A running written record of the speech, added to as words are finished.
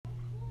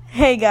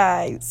Hey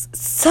guys,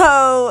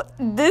 so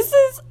this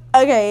is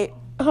okay.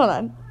 Hold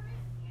on.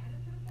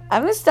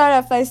 I'm gonna start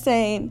off by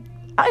saying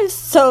I'm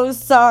so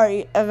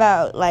sorry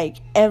about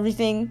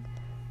everything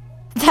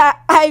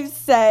that I've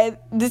said.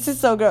 This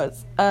is so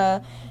gross.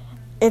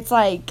 It's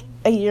like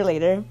a year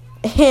later,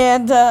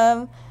 and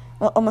well,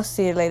 almost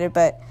a year later.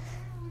 But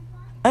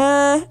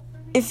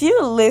if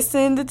you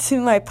listened to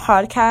my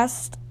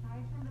podcast,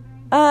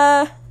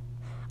 I'm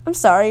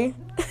sorry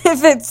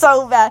if it's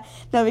so bad.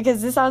 No,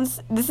 because this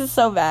is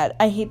so bad.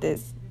 I hate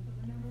this.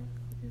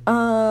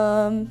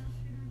 Don't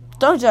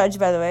judge,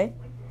 by the way.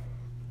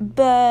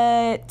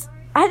 But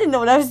I didn't know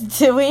what I was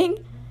doing.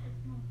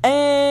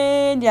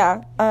 And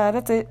yeah,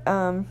 that's it.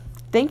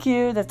 Thank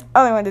you. That's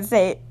all I wanted to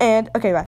say. And okay, bye.